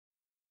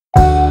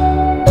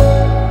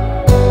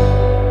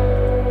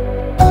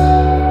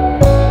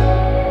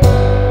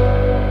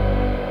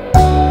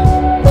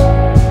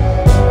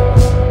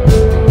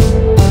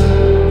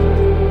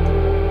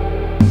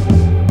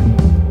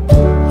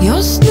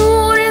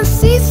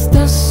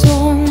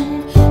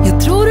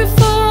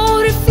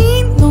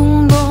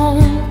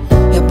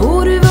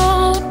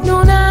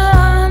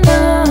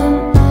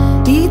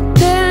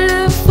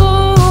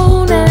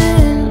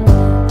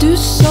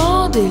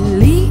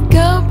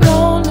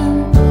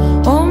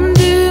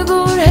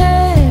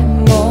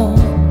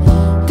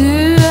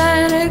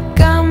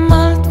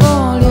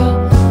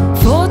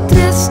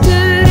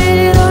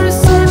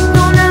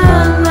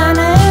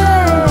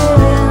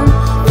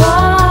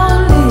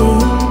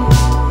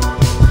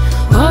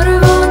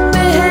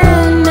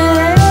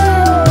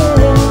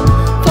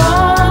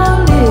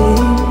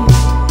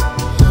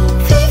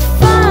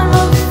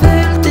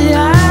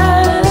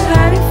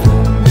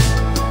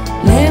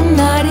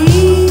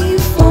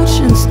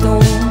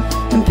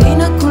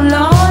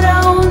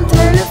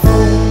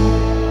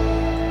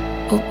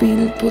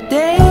bild på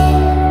dig.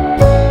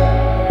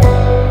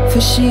 För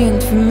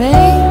sent för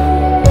mig.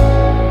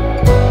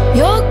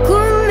 Jag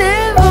kunde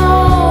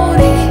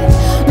varit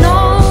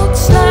något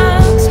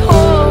slags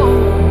hopp.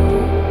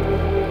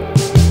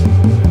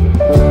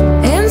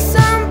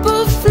 Ensam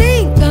på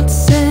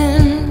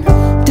flygplatsen.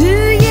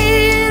 Du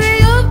ger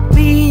dig upp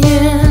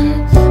igen.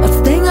 Att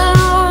stänga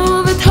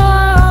av ett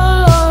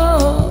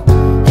hopp.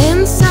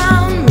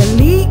 Ensam men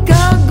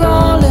lika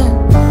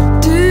galen.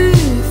 Du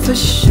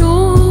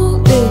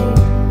försåg dig.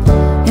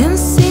 En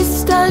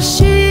sista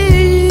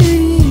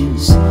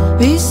kyss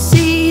vid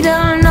sidan.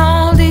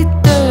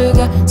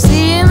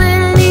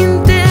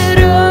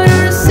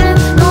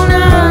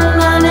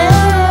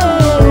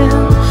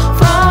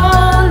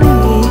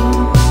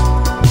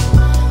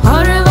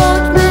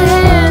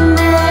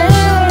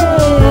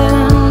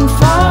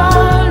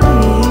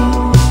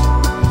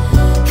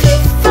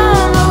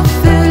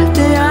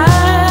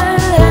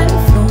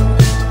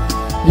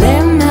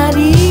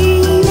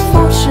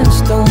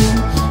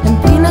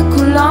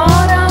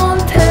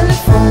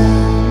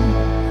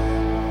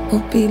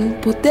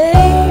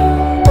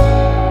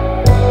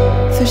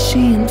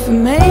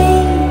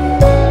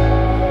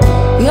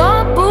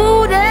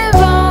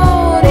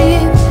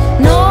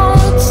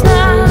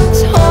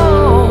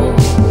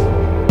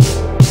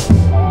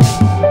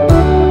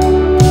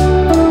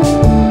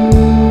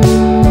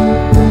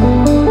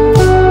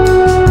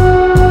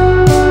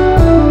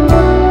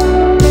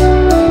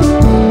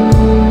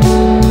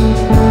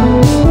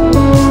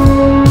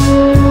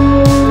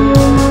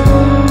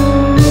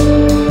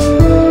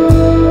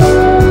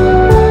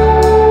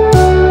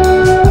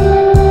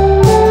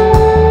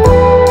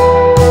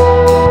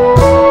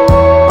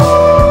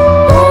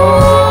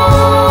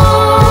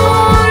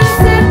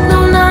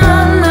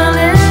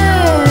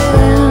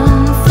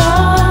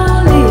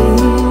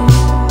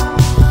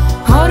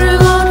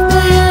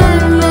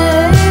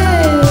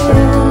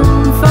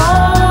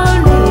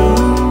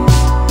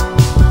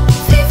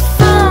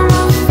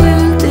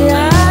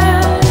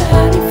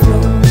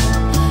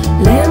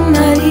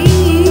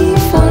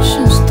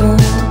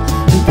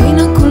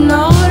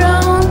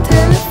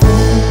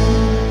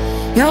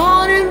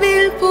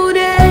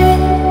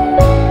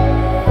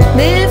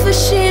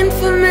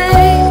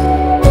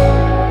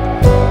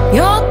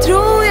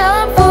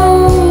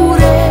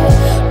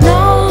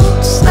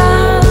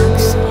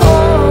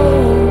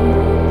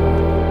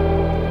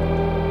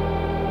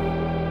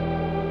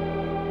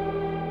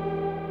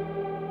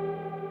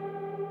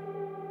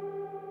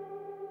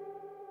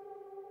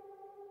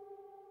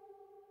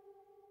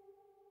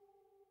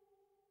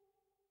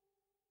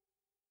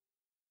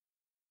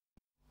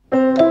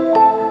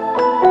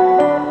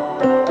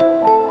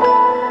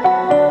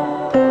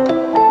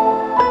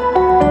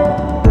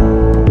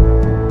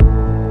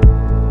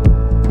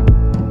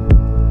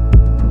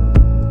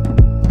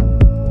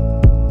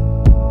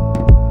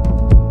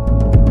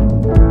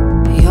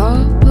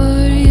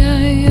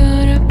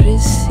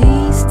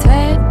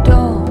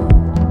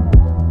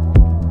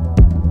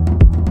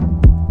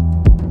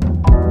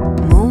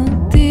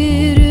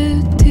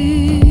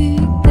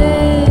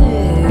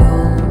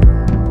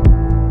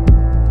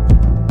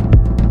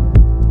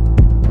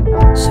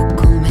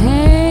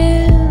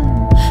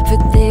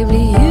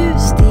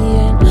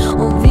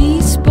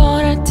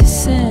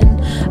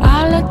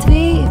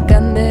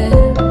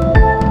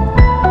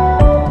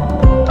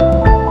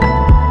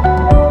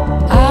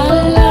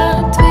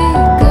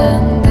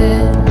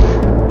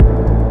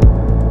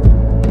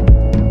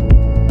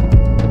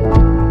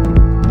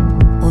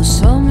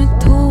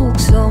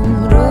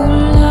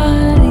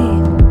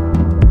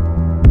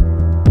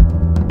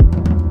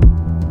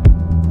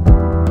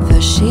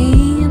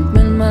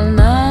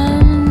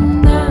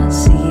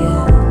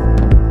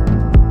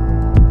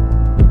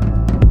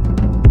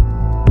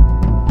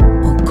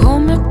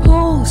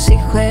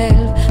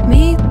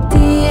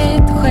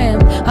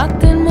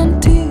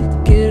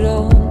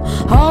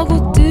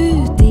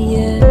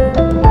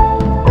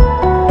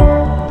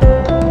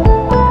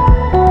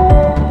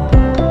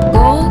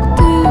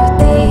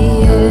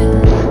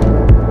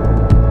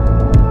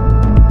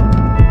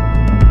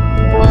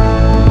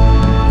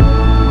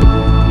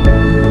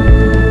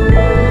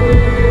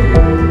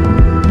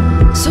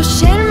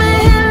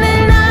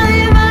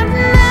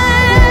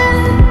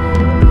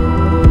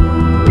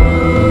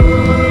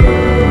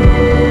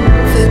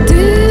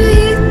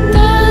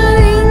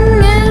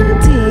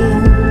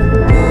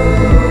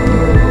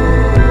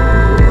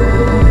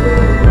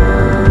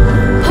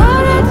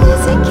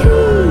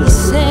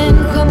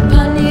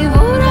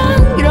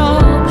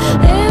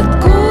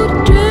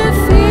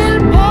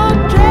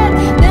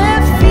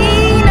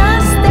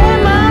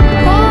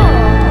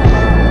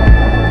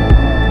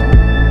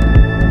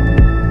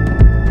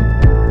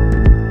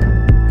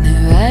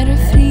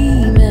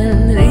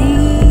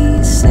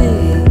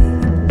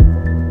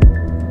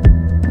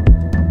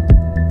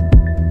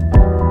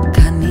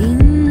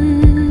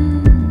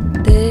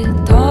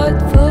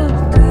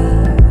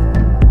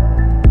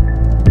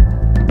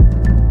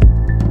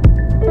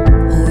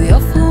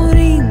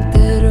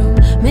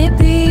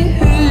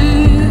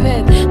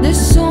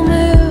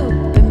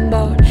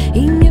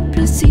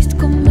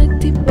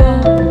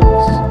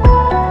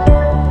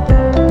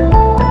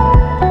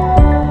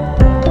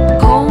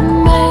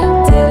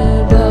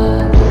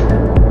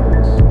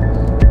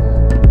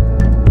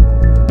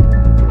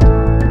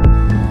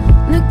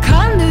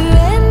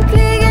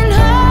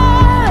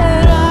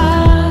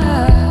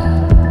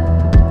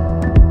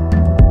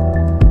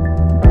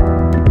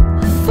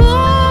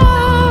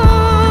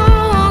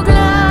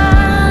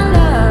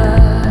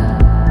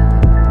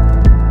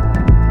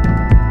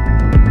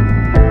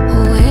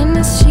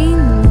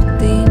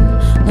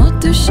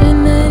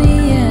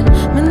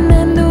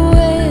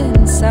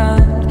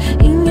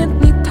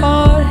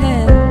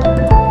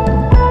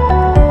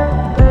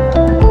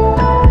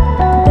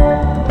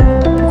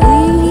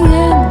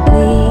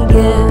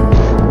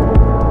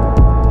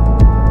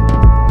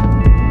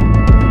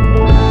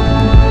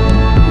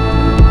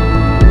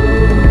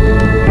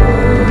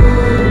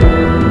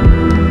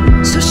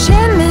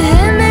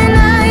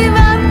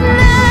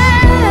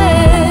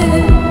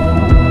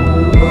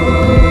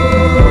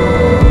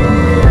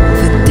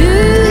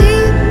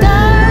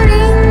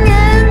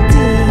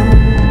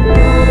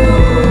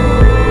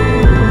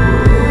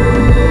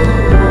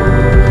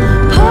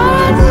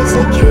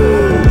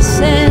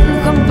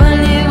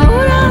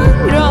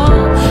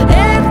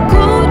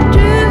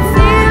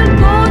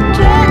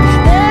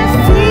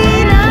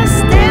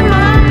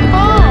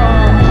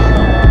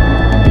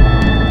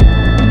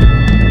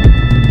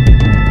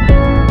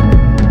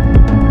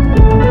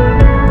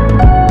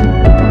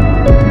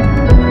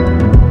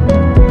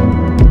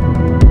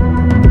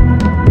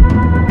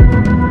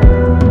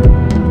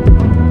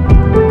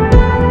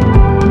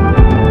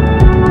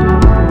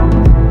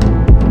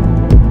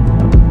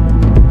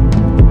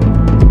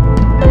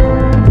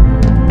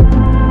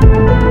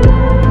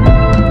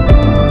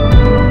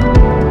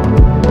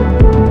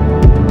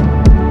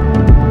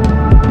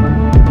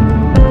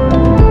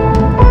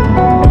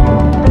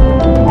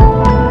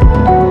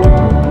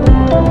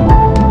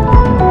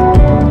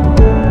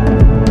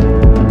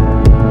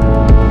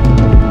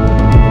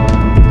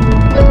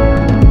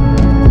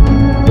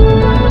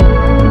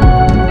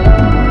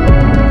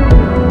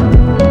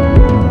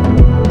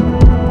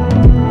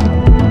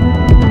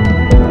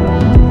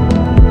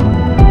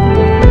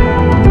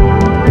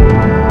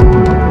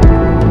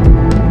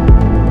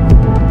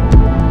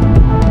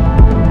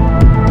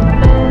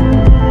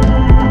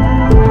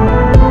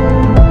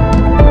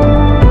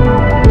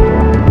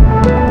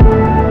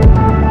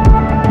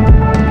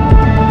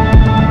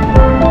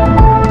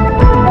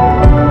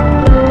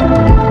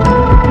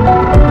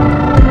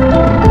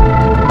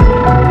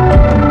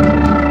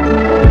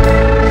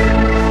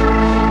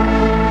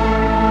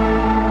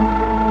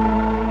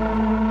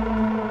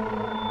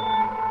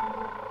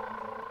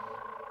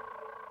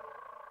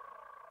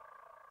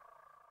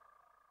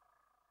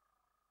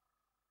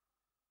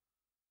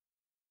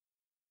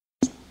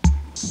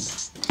 Det är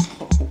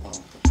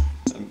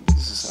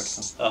så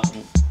sakta. Ja.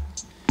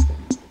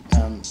 1,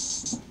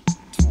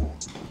 2,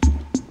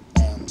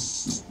 1,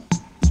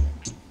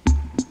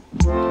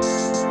 2.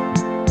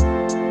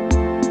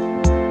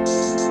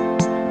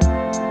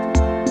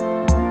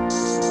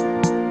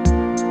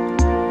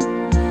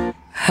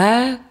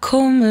 Här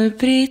kommer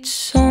Britt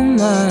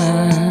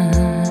sommar,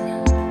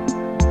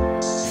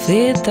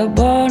 feta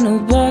barn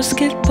och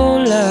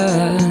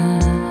basketbollar,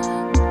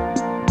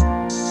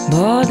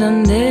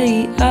 badande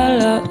i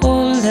alla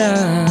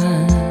åldrar.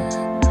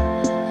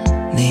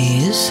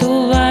 Det är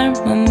så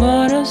varmt man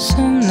bara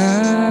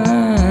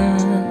somnar.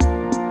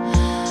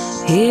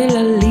 Hela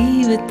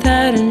livet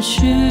är en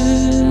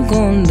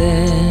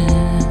tjugonde,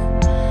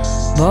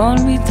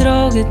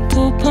 barnbidraget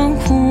och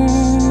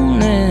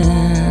pensionen.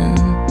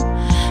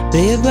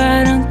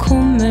 Brevbäraren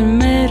kommer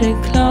med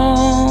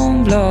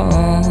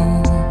reklamblad,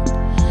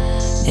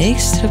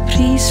 extra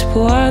pris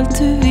på allt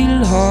du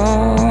vill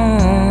ha.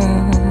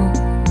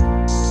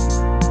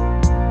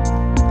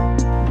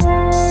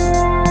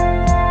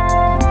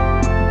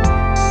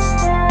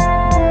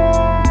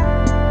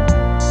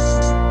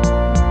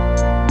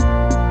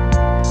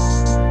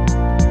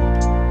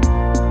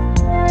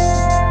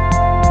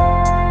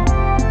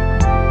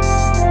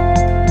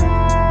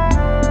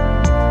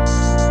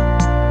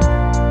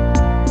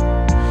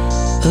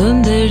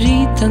 Under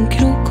ytan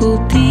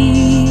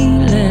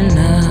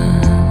krokodilerna,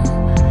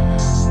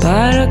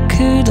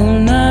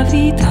 barrackudorna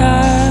vid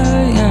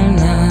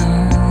hajarna,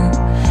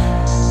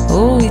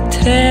 och i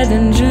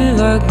träden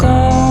ruvar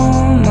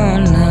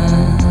gamarna.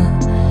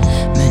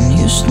 Men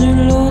just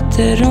nu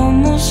låter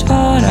de oss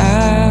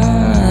vara.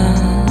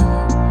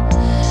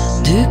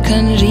 Du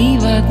kan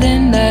riva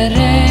den där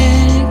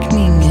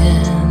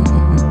räkningen,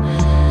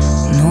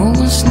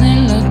 någon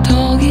snäll har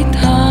tagit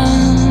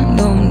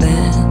hand om den.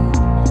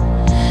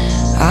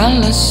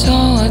 Alla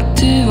sa att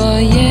du var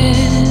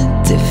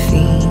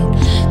jättefin.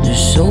 Du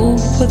såg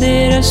på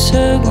deras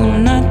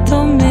ögon att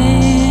de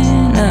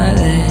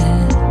menade.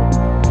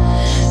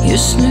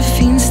 Just nu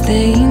finns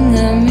det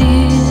inga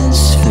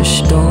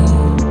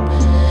missförstånd.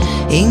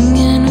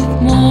 Ingen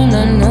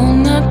uppmanar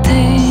någon att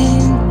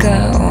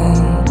tänka om.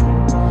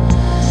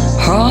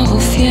 Hav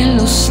och fjäll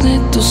och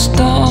snett och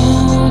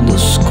stad och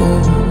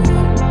skog.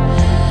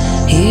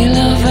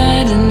 Hela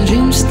världen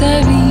ryms där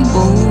vi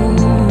bor.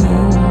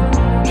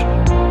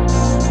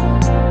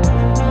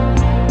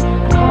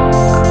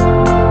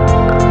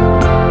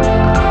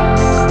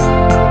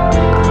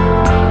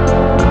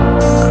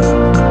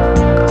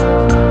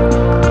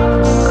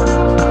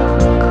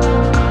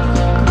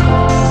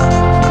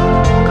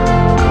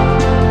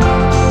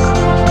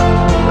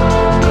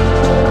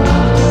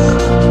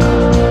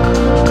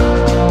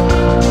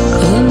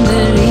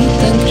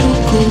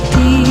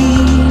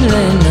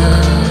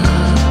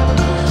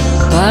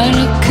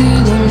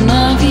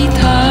 Barrackudorna vid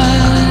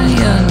hajarna,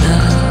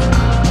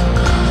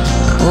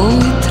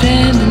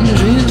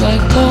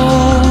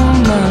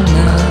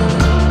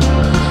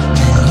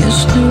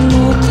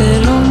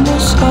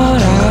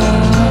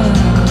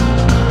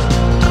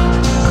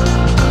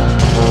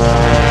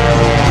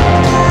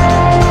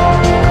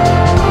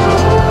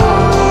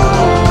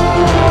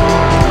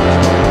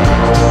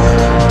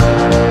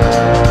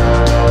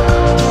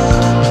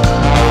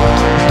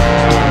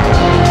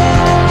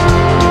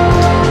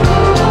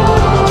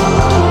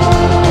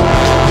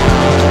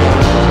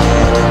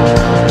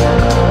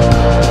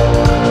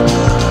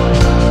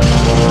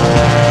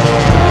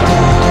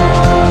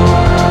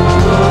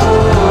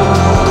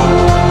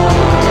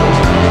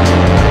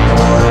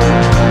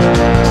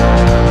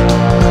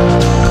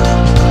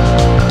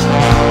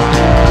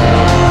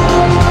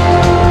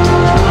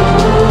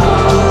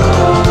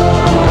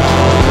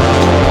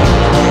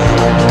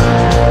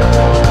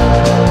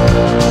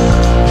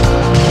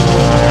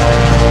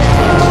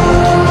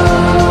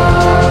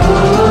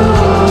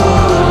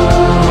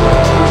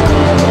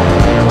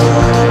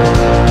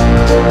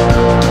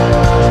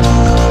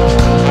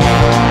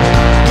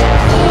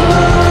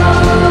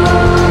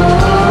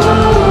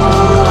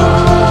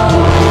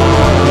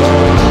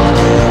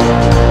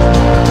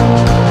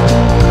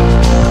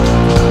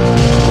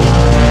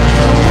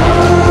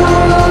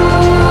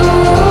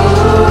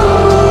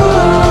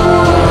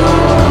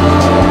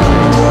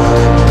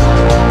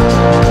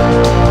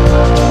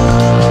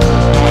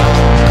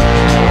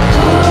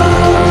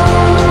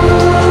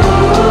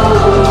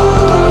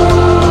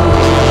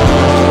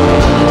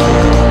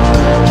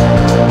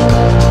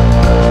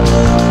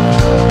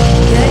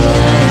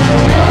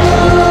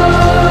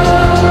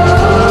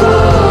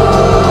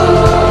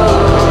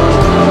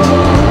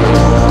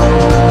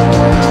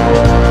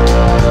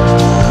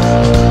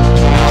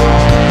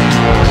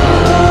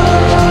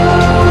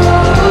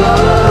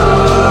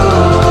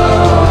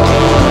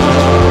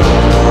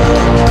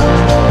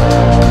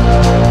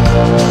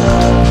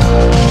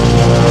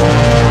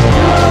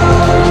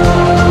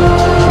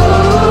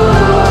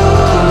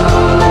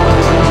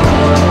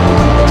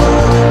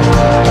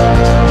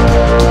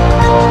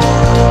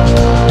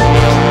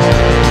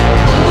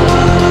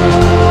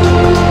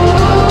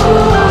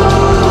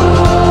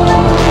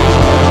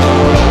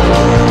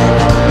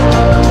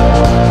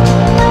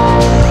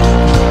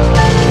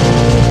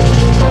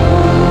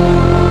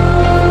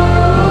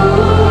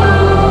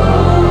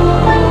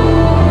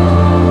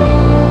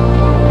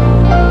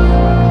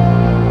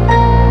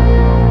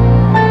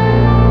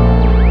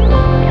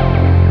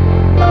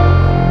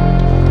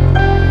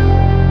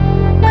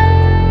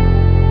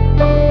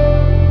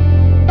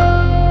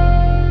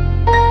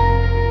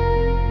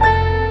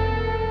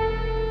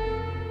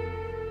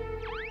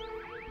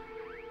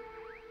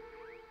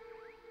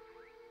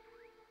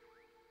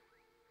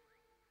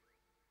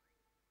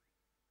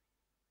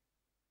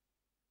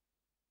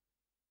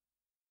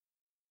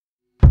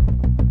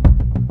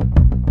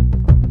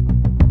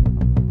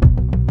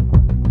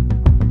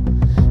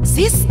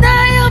 Sist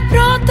när jag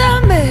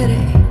pratade med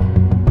dig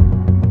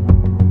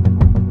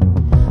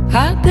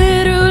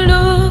hade du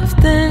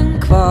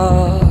luften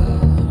kvar.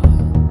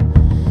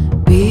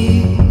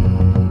 Bygg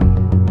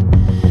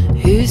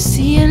hus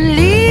i en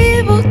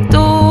liv och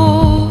då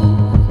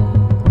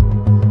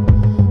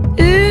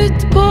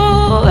ut på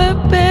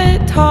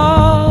öppet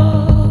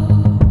hav.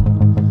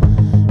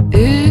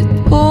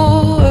 Ut på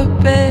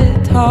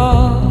öppet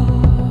hav.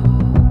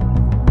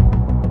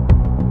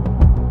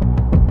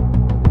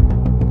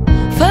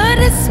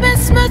 Föddes med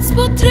smuts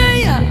på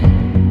tröjan.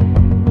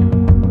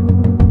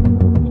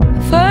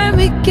 För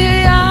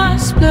mycket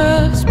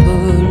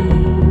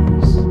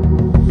asplövspuls.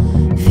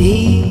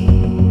 Fick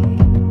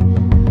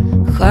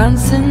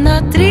chansen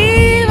att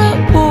driva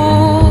på.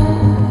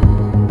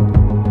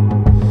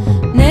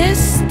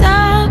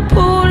 Nästa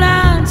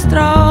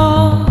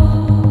Polandsdrag.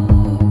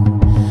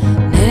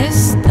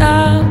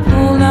 Nästa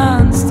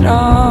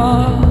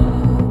Polandsdrag.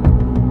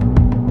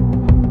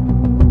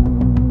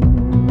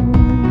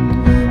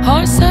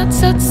 Har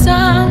satsat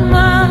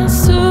samma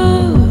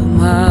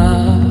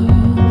summa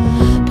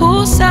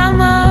på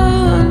samma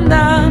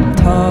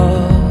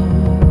undantag.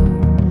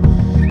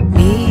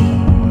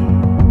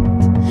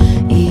 Mitt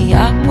i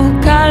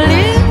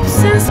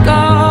apokalypsen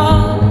ska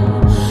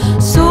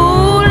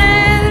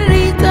solen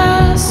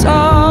ritas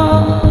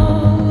av.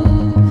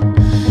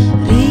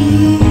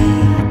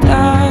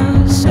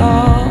 Ritas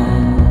av.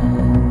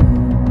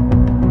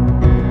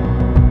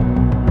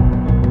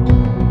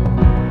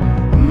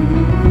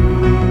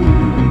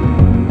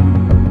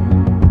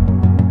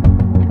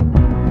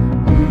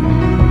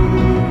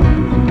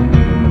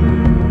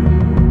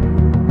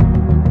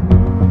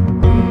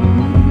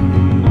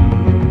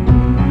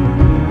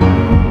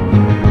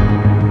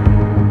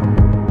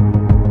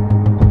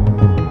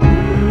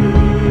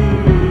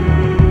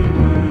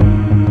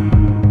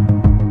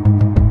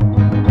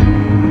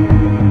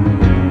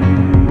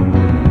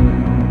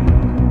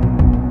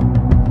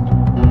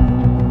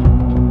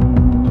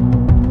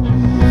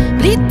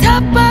 Blir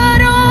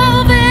tappad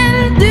av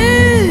en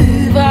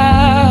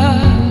duva.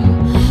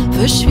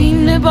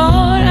 Försvinner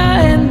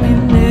bara en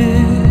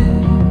minut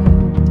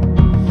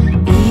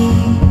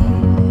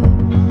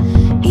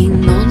i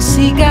någon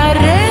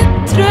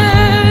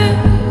cigarettrök.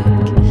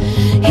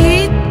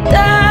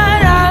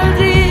 Hittar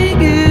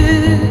aldrig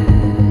ut.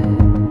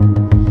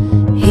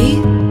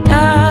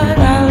 Hittar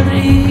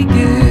aldrig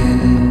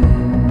ut.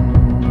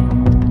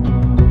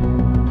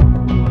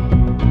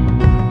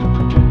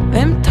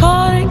 Vem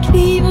tar en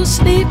kniv och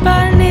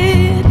slipar